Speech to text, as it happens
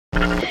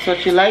That's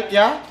what you like,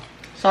 yeah?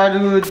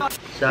 Salud!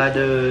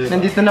 Salud!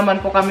 Nandito naman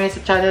po kami sa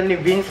channel ni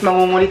Vince.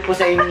 Mangungulit po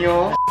sa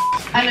inyo.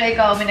 Ano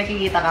ikaw? May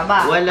nakikita ka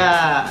ba?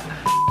 Wala!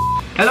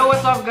 Hello,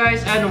 what's up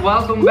guys? And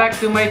welcome back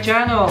to my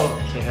channel!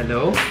 Say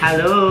hello!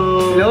 Hello!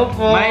 Hello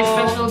po! My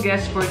special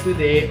guests for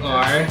today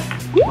are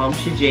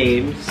MAMSHIES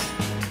James,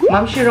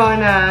 MAMSHIES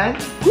Ronan,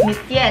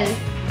 Misyel.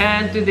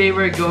 and today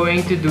we're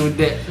going to do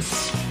the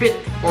spit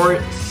or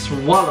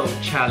swallow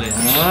challenge.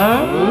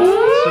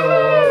 So,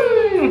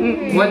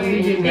 what do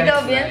you guys Ikaw,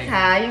 Vince, like?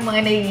 ha? Yung mga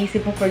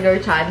naiisip mo for your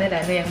channel,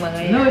 ano yung mga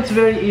yan? No, it's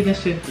very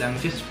innocent lang.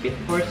 Just spit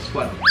or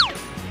swallow.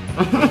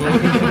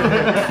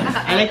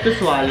 I like to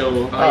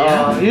swallow.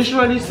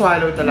 Usually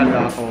swallow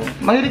talaga ako.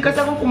 Mahilig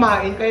kasi akong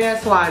kumain, kaya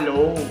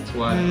swallow.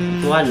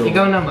 Swallow.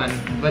 Ikaw naman,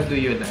 what do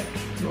you like?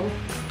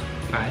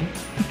 Pie?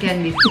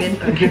 Candy spit.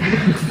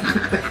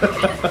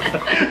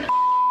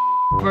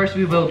 First,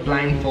 we will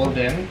blindfold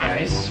them,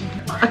 guys.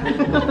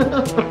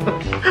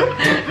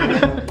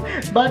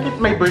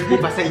 Bakit may birthday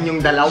ba sa inyong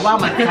dalawa?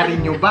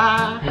 Magkarin nyo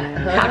ba?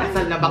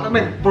 Kakasal na ba?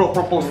 May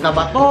propose na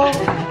ba to?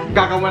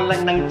 Gagawan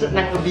lang ng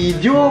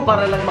video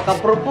para lang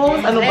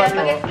makapropose? Ano ba to?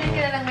 Pag-explain ka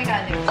na ng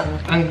mechanics.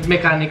 Ang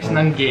mechanics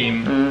ng game,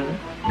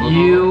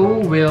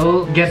 you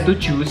will get to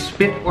choose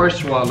spit or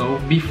swallow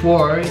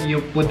before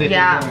you put it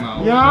in your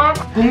mouth. Yeah.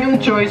 Kung yung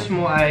choice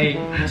mo ay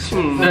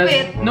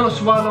Spit. no,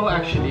 swallow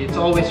actually. It's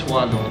always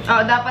swallow.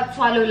 Oh, dapat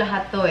swallow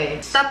lahat to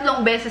eh.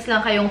 3 beses lang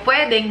kayong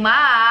pwedeng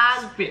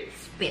Spit.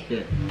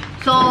 spit.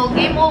 So,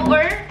 game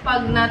over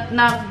pag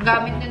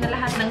nagamit nyo na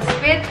lahat ng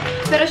spit.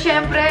 Pero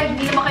syempre,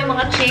 hindi naman kayo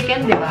mga chicken,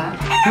 di ba?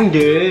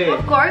 Hindi.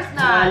 Of course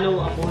na. Swallow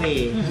ako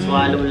eh.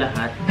 Swallow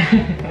lahat.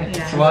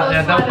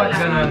 Yeah. Dapat swallow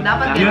ganun.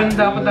 Dapat Yun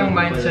dapat ang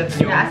mindset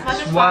nyo. Yeah, as much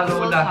as Swallow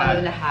possible, lahat.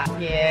 swallow lahat.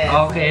 Yes.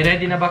 Okay,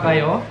 ready na ba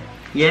kayo?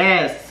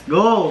 Yes!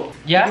 Go!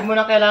 Yeah? Hindi mo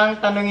na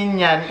kailangang tanungin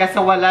yan kasi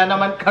wala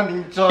naman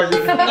kaming choice.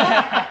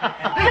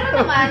 Pero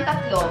naman,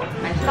 3.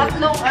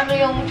 3 ano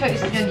yung choice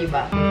nyo, di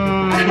ba?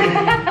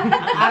 Ang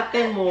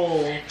ate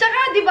mo. Tsaka,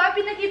 di ba,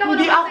 pinakita ko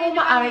Hindi naman ako sa inyo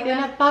maarte.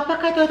 kanina.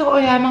 Nagpapakatotoo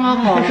yan mga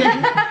ko.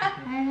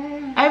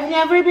 I've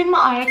never been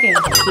maarte.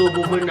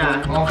 Subo mo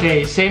na.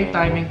 Okay, same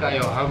timing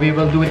kayo. We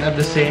will do it at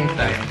the same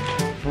time.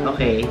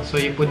 Okay.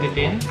 So you put it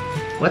in.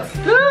 What's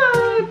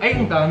that? Ay,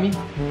 ang dami.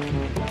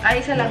 Ay,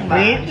 isa lang ba?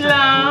 Wait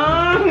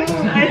lang!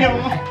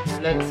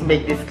 Let's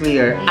make this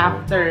clear.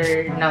 After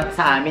na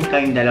sa amin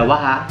kayong dalawa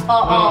ha?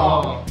 Oo.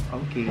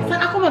 Okay.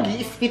 Saan ako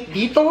mag-i-spit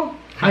dito?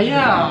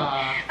 Aya.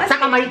 Sa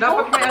kamay ko?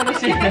 Dapat may ano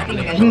siya.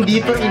 Hindi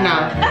to ina.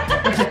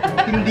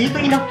 Hindi to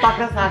enough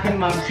para sa akin,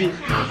 Mamshi.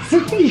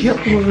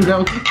 Iyak mo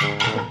lang.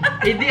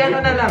 Hindi ano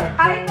na lang.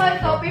 Kahit pa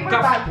ito, paper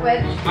bag,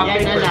 pwede. Yan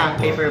na lang,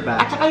 paper bag.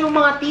 At saka yung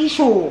mga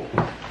tissue.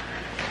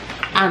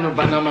 Ano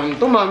ba naman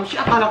to, Mamshi?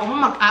 Akala ko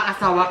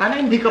mag-aasawa ka na,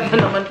 hindi ka pa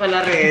naman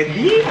pala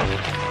ready.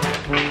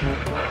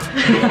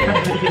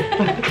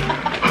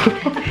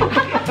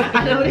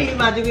 Alam mo rin,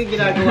 imagine ko yung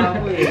ginagawa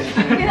mo eh.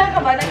 Hindi na ka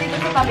ba? Nandito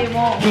sa tabi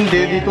mo. Hindi,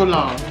 dito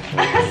lang.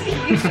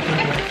 Sige.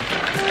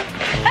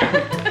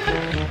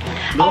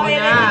 Go Okay,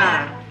 na!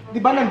 Di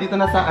ba nandito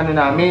na sa ano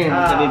namin?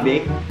 Sa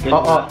bibig?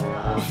 Oo.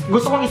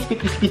 Gusto kong i-spit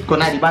ko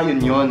na, di ba?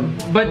 Yun.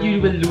 But you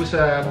will lose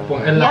a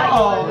point. A Yeah, lot.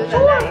 Oo. you will do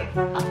that.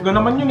 Gano'n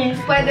naman yun eh.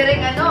 Pwede rin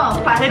ano,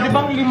 Pwede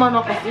bang 5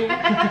 na kasi?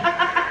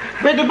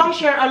 Pwede bang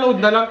share a load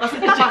na lang kasi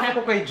papasok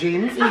ko kay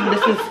James imbes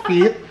na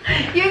spit?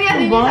 Yun yan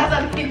din Diba? yung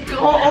sasabihin ko.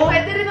 Oo.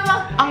 Pwede rin naman.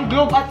 Ang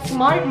Globe at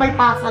Smart may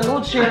pasa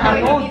load, share a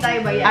Ay, load. hindi tayo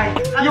ba yan? Ay,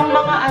 yung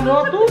mga ano,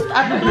 tooth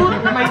at tooth,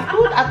 may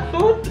tooth at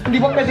tooth. Hindi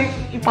ba pwedeng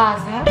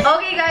ipasa?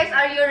 Okay guys,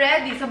 are you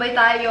ready? Sabay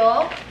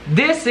tayo.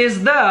 This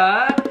is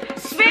the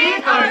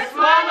Spit or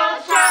Swallow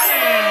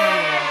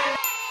Challenge!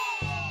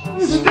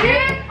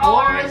 Spit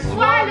or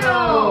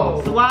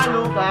Swallow!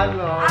 Swallow!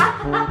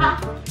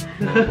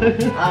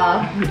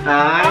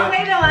 Ay!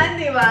 Okay naman,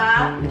 di ba?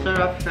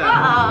 Sarap siya.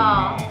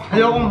 Oo.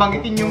 Ayokong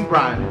bangitin yung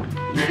brand.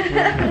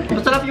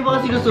 Masarap yung mga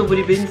sinusubo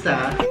ni Vince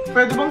ah.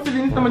 Pwede bang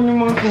silinis naman yung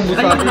mga tubo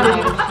sa atin?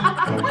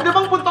 Pwede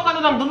bang punta ka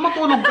na lang doon,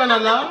 matulog ka na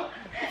lang?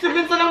 Si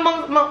Vince na lang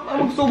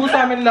magsubo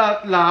sa amin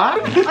lahat-lahat?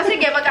 O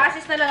sige,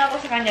 mag-assist na lang ako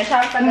sa kanya. Siya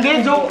ang taga- Hindi,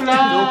 joke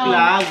lang. Joke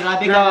lang.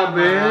 Grabe ka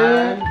Grabe.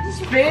 naman.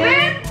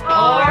 Spit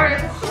or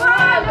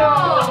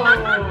Swallow!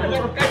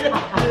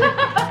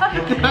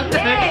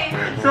 Hey!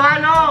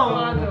 Swallow!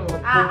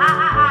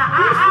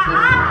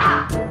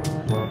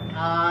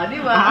 Di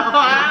ba?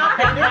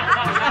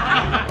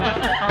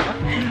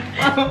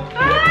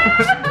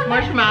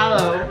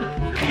 Marshmallow.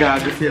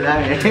 Gago sila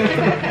eh.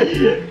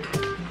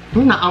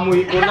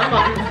 Naamoy ko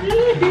naman.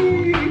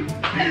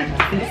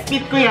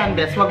 Spit ko yan,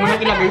 Bes. Huwag mo na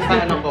ilagay sa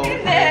ano ko.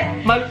 Hindi.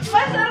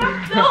 Masarap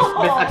to!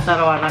 Bes at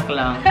sarawanak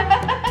lang.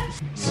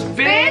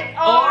 Spit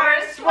or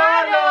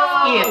Swallow!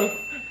 Spit.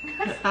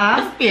 Ha?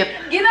 Spit.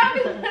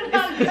 Ginamit mo na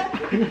lang.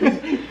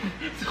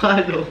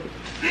 Swallow.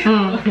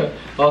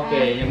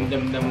 Okay, yung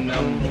dam.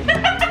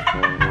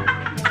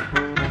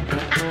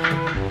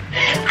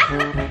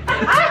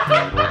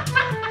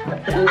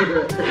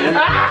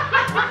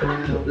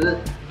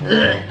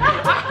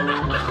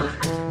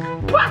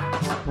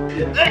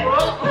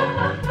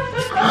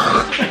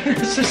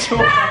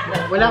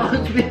 Wala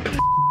akong spit.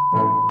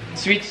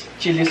 sweet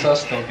chili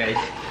sauce to, guys.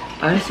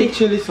 Ano si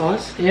chili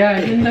sauce?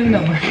 Yeah, yun lang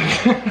naman.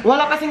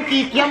 Wala kasing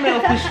kikiam,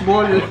 may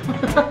fishball.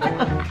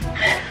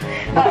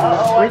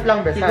 Wait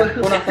lang, bes.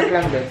 Unang sak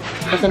lang, bes.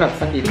 Kasi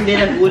nagsakit. Hindi,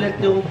 nagulat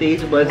yung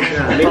taste buds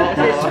namin.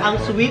 Kasi ang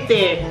sweet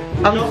eh.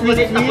 Ang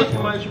sweet.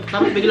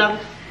 Tapos biglang,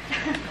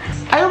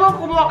 Ayaw mo,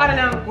 kumuha ka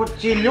na ng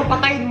kutsilyo,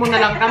 patayin mo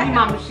na lang kami,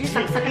 mamsi,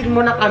 saksakin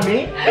mo na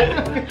kami.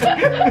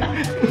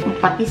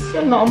 Patis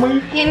yan, naamoy.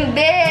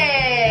 Hindi!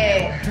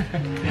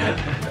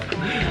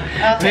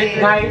 Okay.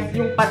 Guys,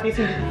 yung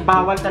patis, hindi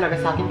bawal talaga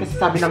sa akin kasi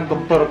sabi ng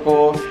doktor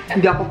ko,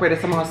 hindi ako pwede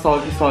sa mga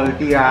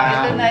salty-salty,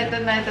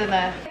 Ito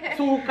na.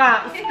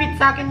 Suka, spit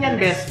sa akin yan,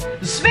 bes.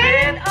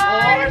 Spit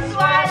or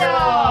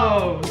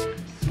swallow?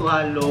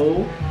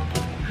 swallow.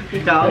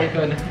 Ikaw?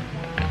 Ito na.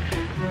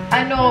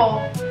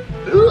 Ano?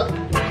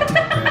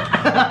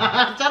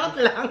 Charot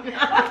lang.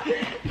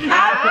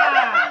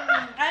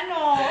 Ano?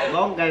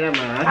 Bongga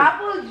naman.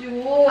 Apple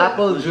juice.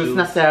 Apple juice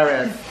na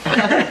Ceres.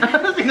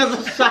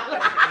 Sinasosyal.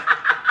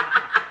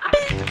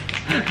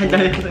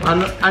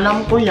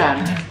 Alam ko yan.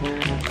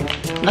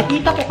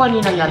 Nakita ko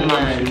kanina yan,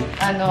 man.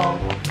 Ano?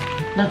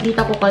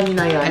 Nakita ko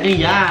kanina yan. Ano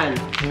yan?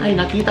 Ay,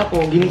 nakita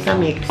ko. Ginisa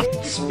mix.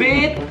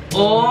 Spit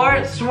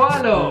or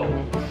swallow?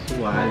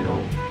 Swallow.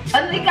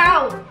 Ano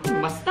ikaw?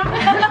 Basta.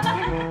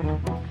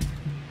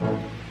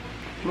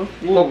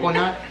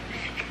 Coconut.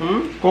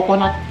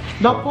 Coconut.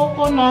 The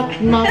coconut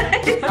nut.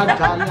 A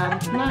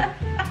giant nut.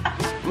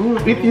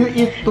 If you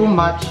eat too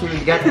much,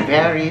 you'll get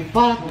very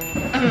fat.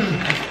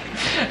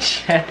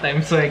 Shit,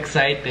 I'm so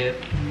excited.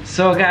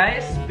 So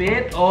guys,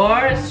 spit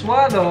or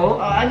swallow?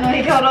 Ano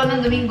ikaw,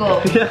 Ronan Domingo?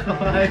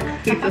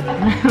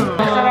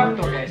 Masarap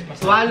to, guys.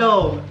 Masarap.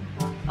 Swallow.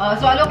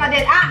 Swallow ka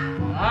din.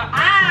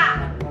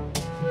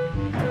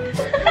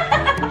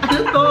 Ano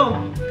to?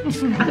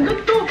 Ano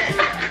to?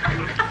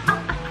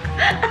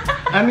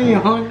 Ano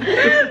yun?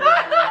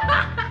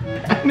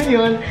 Ano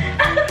yun?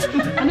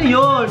 Ano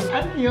yun?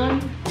 Ano yun?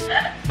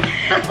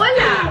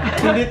 Wala.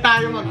 Hindi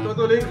tayo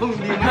magtutuloy kung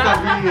hindi mo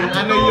sabihin.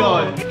 Ano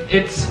yun?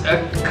 It's a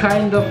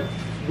kind of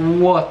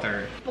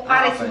water.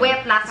 Pukari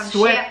sweat, lasang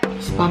Sweat.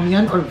 Spam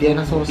yan or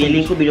Vienna sausage?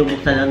 Feeling ko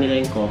binubuksan lang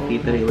nila yung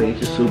coffee pero iwan yung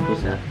susubo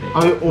sa atin.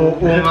 Ay, oo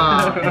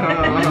nga.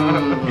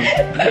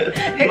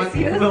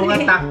 Excuse Mga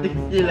me.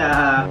 tactics nila.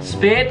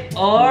 Spit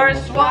or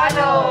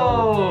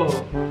swallow?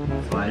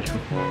 Swallow.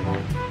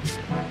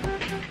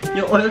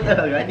 Yung oil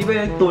talaga, di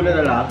ba yung tuna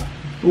na lang?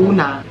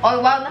 Tuna.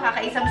 Oh wow,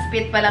 nakakaisang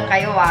spit pa lang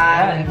kayo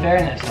In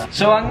fairness.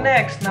 So ang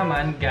next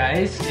naman,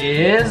 guys,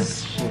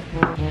 is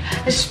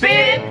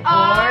spit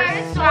or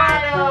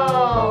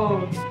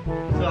swallow?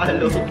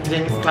 Swallow.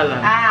 James pa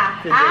lang.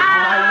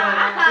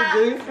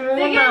 James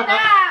Sige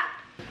na!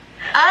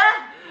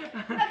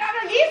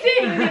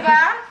 Nakakagising, di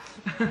ba?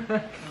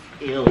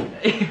 Ew.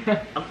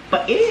 Ang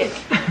pait.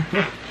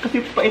 Kasi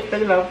pait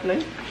ng love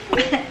life.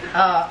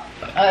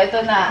 Ito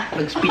na.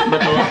 Nag-spit ba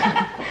to?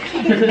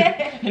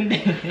 Hindi.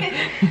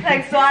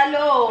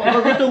 Nag-swallow.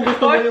 Pag gusto mo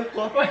yung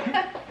coffee.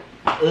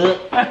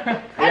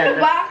 Ano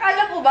ba?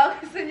 Akala ko ba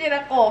gusto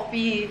niya ng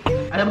coffee?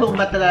 Alam mo kung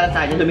ba't nalala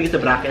niya? Dumikit sa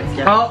brackets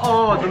niya.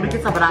 Oo,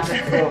 dumikit sa bracket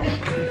ko.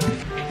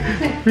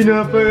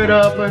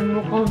 Pinapahirapan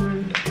mo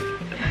kami.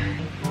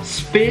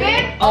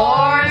 Spit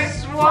or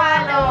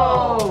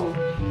swallow?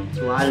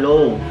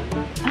 Swallow.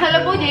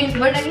 Alam mo, James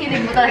Bond, ang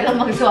hilig mo talaga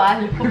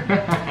mag-swallow.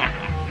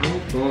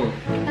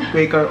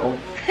 Quaker oat.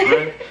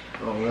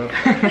 Oo nga.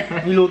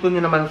 Niluto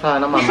niyo naman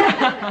sana, ma'am.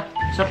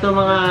 Sarap ng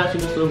mga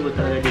sinusubo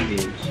talaga ni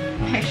Vince.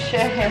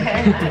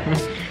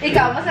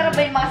 Ikaw, masarap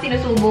ba yung mga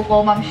sinusubo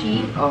ko,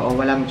 Mamshi? Oo,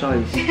 walang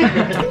choice.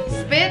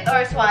 Spit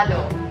or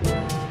swallow?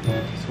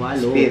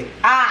 Swallow. Spit.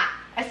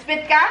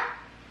 Spit ka?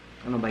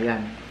 Ano ba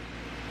yan?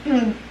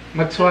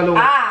 Mag-swallow.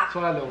 Ah.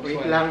 Swallow.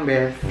 Wait swallow. lang,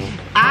 bes.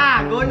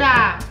 Go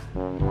na!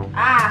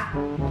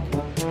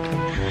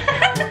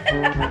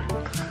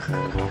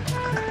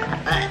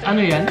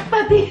 Ano yan?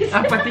 Patis.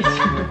 Patis.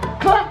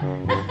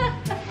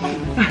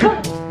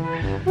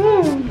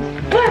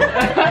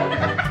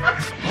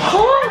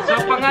 So,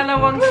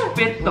 pangalawang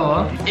spit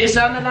to,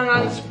 isa na lang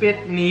ang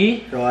spit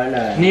ni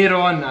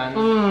Ronan.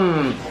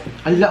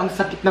 Ala, ang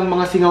sakit ng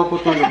mga singaw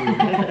ko tuloy.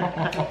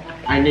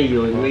 Ano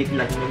yun? Wait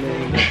lang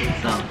naman yung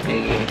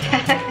something.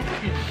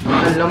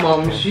 Ala,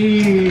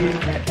 mamshi.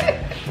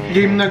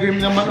 Game na game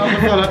naman ako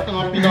sa lahat ng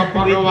mga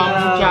pinapagawa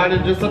mong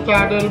challenges sa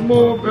channel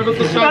mo. Pero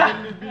sa channel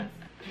ni Vince,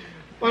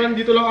 parang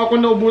dito lang ako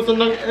naubusan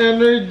ng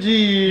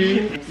energy.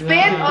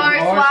 Spit or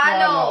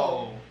swallow?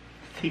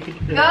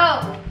 Go!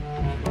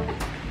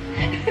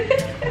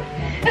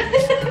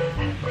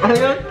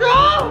 Ayan ka!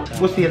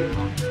 Pusit.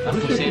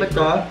 Pusit ba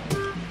to?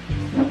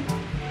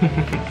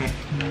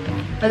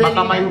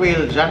 Baka may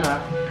whale dyan, ha?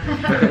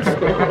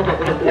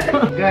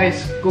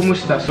 Guys,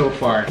 kumusta so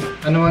far?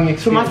 Ano ang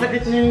experience?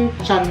 Sumasakit niya yung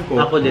chan ko.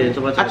 Ako din.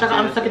 At saka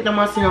ang sakit ng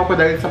mga singaw ko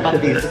dahil sa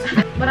patis.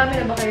 Marami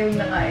na ba kayong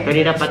nakain?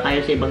 Kanina pa tayo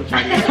sa ibang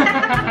channel.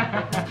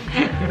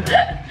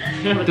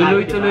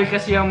 Tuloy-tuloy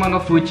kasi ang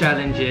mga food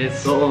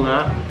challenges. Oo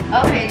nga.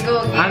 Okay,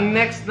 go. Game. Ang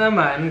next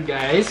naman,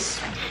 guys,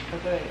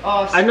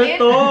 Oh, spit. Ano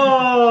to?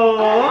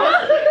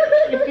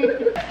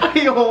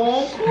 Ayoko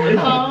Ayoko.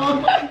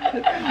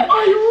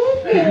 Ayoko.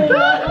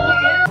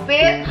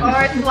 Spit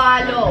or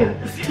swallow?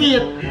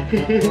 Spit.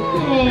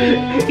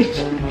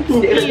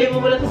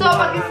 So,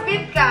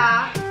 pag-spit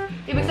ka,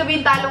 ibig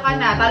sabihin talo ka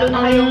na. Talo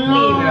na kayong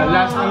team. Yeah,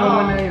 last ano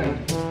mo na yun.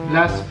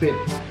 Last spit.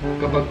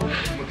 Kapag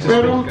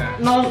Pero, magsaspit ka.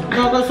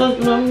 nakakasas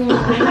lang.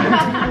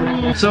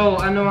 So,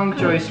 ano ang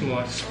choice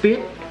mo?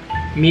 Spit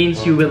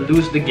means you will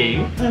lose the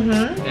game.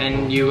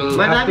 And you will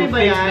have to Marami ba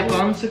face yan? the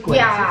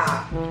consequences.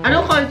 Yeah.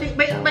 Anong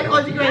may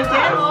consequences?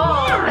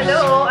 Oh,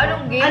 hello,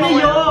 anong game? Ano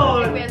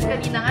yun? Consequence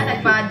kanina nga,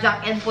 nagpa-jack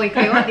and poy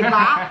kayo, di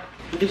ba?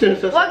 Hindi siya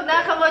nasasabi. Wag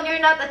na, come on,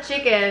 you're not a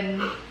chicken.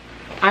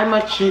 I'm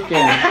a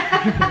chicken.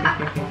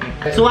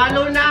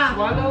 Swallow na!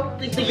 Swallow?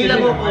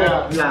 Tigilan mo ko.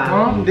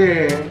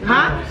 Hindi.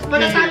 Ha?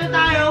 Panatalo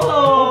tayo!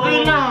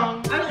 Okay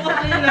lang. Ano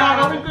okay lang?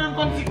 Gagawin ko yung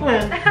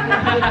consequence.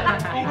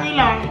 Okay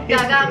lang.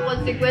 Gaga ang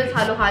consequence,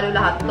 halo-halo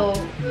lahat to.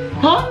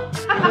 Ha?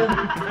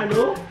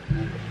 Ano?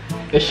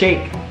 A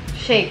shake.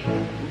 Shake.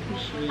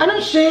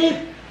 Anong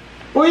shake?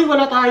 Uy,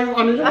 wala tayong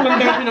ano yun. Walang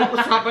kaya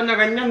pinag-usapan na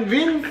ganyan,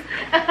 Vince.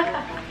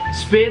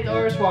 Spit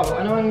or swallow?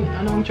 Ano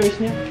ang choice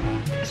niya?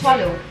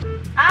 Swallow.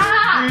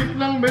 Ah! Wait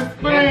lang, best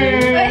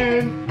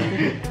friend.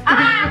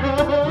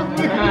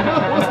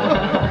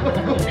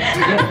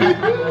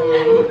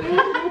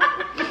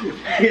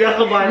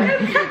 Kinakabahan.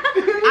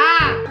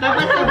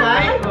 Dapat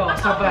sabay? Oh,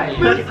 sabay.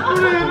 Best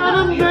friend,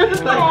 anong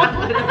best friend?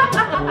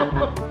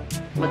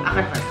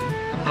 Mag-akar kasi.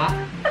 Ha?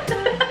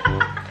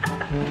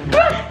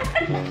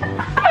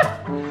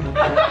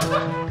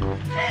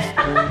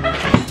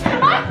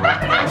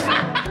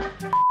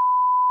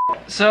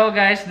 So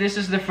guys, this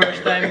is the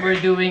first time we're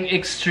doing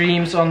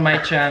extremes on my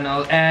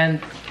channel,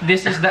 and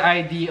this is the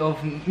ID of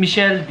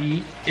Misyel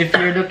B. If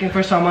you're looking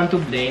for someone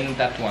to blame,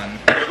 that one.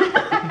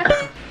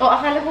 Oh,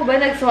 akala ko ba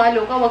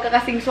nag-swallow ka? Huwag ka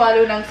kasing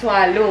swallow ng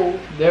swallow.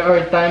 There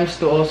are times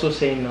to also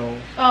say no.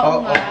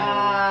 Oo nga.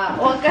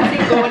 Huwag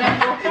kasing go ng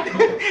go.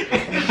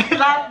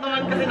 Lahat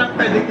naman kasi nang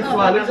pwedeng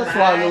swallow sa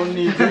swallow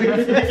nito.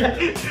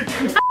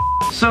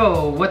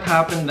 So, what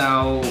happened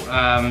now,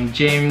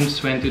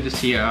 James went to the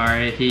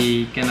CR,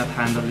 he cannot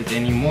handle it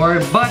anymore,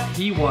 but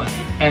he won.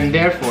 And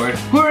therefore,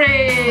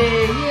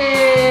 hooray!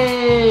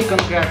 Yay!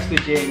 Congrats to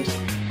James.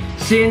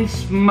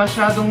 Since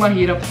masyadong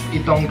mahirap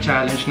itong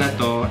challenge na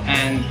to,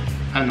 and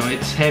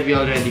it's heavy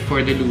already for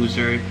the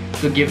loser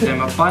to give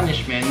them a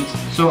punishment,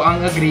 so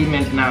ang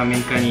agreement namin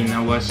kanina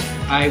was,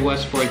 I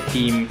was for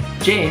Team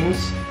James,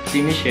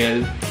 si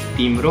Misyel,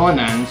 Team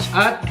Ronan,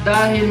 at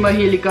dahil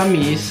mahilig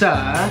kami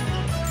sa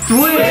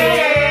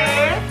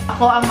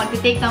Ako ang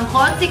mag-take ng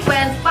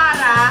consequence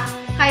para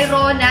kay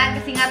Ronan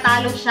kasi nga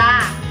talo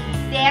siya.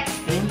 Step.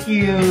 Thank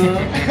you.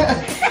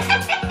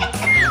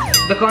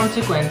 The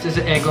consequence is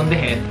egg on the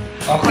head.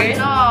 Okay?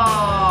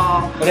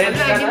 No. Ready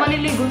ka Hindi na?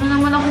 maliligo na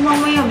naman ako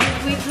mamaya.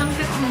 Wait lang,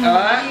 Pep.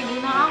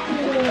 Maliligo na ako.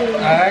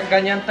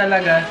 Ganyan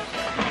talaga.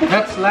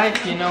 That's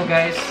life, you know,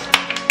 guys.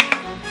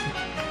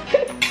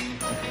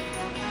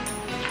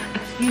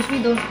 Excuse me,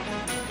 though.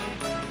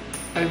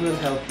 I will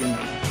help you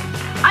now.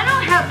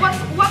 Anong help?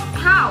 What?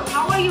 How?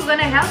 How are you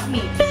gonna help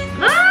me?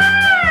 Oh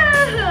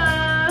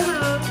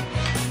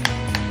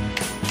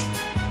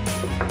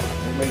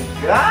my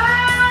God!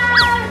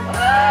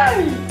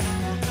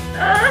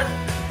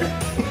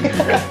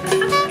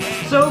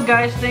 So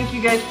guys, thank you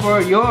guys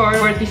for your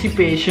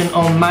participation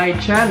on my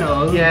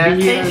channel. Yeah,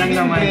 Bihira thank lang you,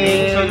 naman Bill.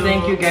 din. So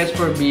thank you guys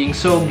for being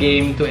so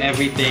game to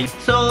everything.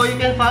 So, you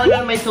can follow me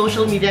on my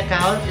social media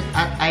account. It's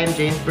at I am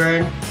James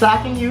Byrne.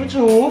 Sa aking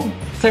YouTube,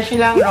 search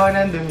lang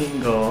Ronan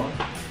Domingo.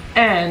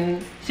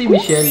 And si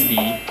Misyel B.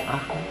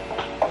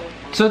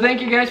 So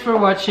thank you guys for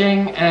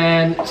watching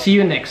and see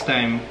you next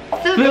time.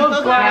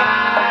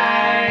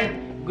 Subscribe!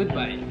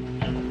 Goodbye.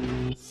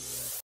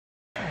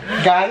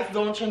 Guys,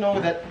 don't you know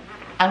that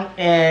ang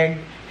egg,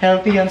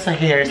 healthy yan sa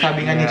hair,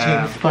 sabi nga ni Yeah.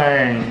 James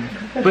Byrne.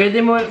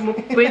 Pwede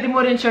mo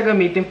rin siya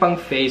gamitin pang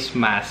face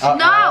mask.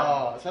 No!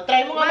 Oo. So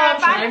try mo nga, Wala,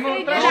 Ma'am. paano mo,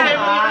 sige try na? Try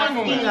mo nga,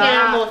 mo.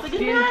 skincare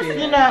mo.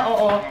 Sige na,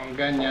 oo.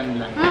 Ganyan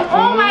lang.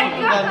 Oh my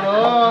God!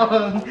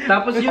 Ganon.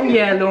 Tapos yung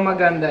yellow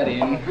maganda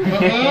rin.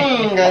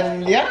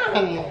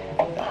 Ganyan.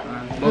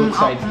 Both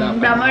sides dapat.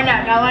 Tama na,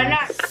 tama na.